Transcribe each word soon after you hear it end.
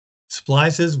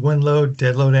Splices, wind load,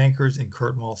 dead load anchors, and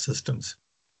curtain wall systems.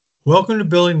 Welcome to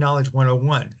Building Knowledge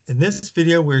 101. In this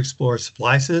video, we explore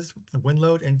splices, wind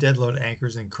load and dead load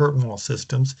anchors and curtain wall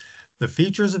systems, the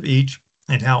features of each,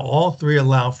 and how all three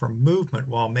allow for movement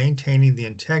while maintaining the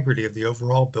integrity of the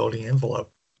overall building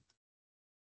envelope.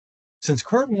 Since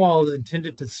curtain wall is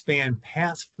intended to span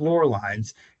past floor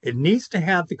lines, it needs to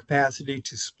have the capacity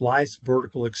to splice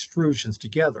vertical extrusions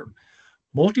together.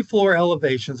 Multi-floor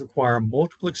elevations require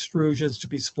multiple extrusions to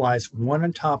be spliced one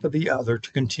on top of the other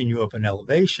to continue up an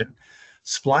elevation.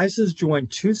 Splices join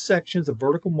two sections of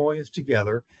vertical mullions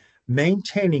together,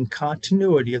 maintaining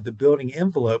continuity of the building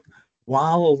envelope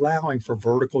while allowing for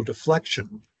vertical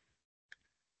deflection.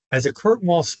 As a curtain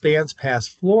wall spans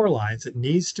past floor lines, it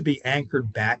needs to be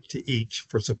anchored back to each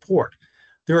for support.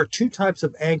 There are two types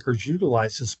of anchors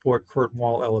utilized to support curtain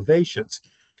wall elevations.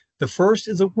 The first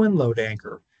is a wind load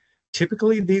anchor.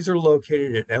 Typically, these are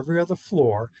located at every other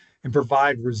floor and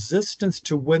provide resistance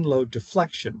to wind load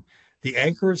deflection. The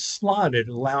anchor is slotted,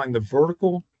 allowing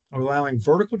vertical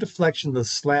deflection of the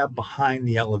slab behind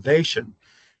the elevation.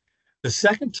 The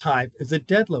second type is a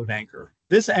dead load anchor.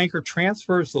 This anchor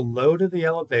transfers the load of the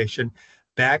elevation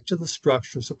back to the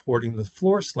structure supporting the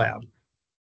floor slab.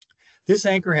 This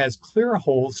anchor has clear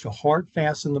holes to hard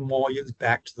fasten the mullions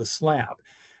back to the slab.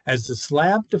 As the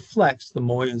slab deflects, the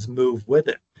mullions move with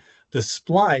it. The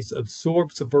splice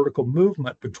absorbs the vertical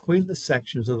movement between the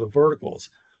sections of the verticals.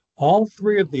 All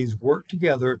three of these work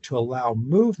together to allow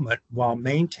movement while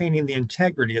maintaining the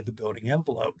integrity of the building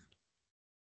envelope.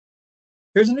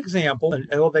 Here's an example, an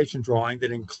elevation drawing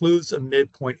that includes a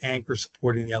midpoint anchor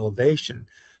supporting the elevation.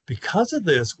 Because of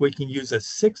this, we can use a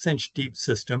 6-inch deep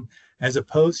system as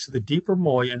opposed to the deeper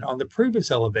mullion on the previous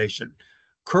elevation.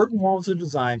 Curtain walls are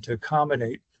designed to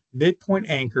accommodate midpoint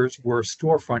anchors where a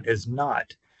storefront is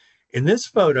not. In this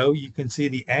photo, you can see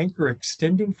the anchor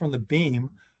extending from the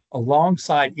beam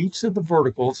alongside each of the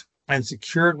verticals and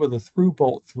secured with a through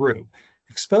bolt through.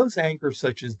 Exposed anchors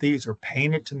such as these are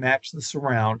painted to match the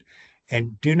surround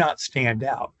and do not stand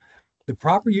out. The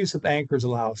proper use of anchors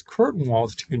allows curtain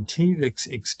walls to continue to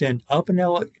extend up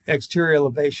an exterior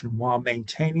elevation while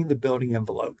maintaining the building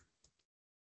envelope.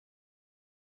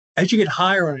 As you get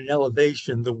higher on an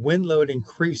elevation, the wind load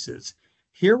increases.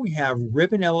 Here we have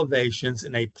ribbon elevations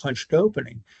in a punched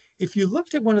opening. If you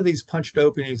looked at one of these punched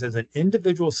openings as an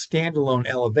individual standalone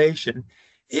elevation,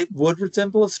 it would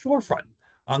resemble a storefront.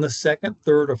 On the second,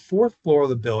 third, or fourth floor of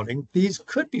the building, these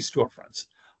could be storefronts.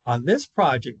 On this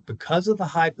project, because of the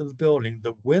height of the building,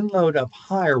 the wind load up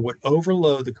higher would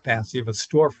overload the capacity of a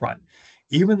storefront.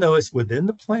 Even though it's within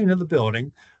the plane of the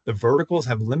building, the verticals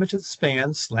have limited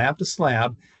spans, slab to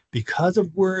slab. Because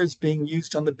of where it's being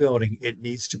used on the building, it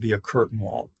needs to be a curtain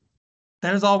wall.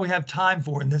 That is all we have time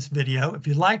for in this video. If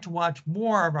you'd like to watch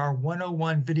more of our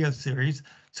 101 video series,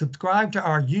 subscribe to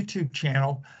our YouTube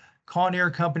channel,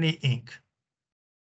 Kawneer Company, Inc.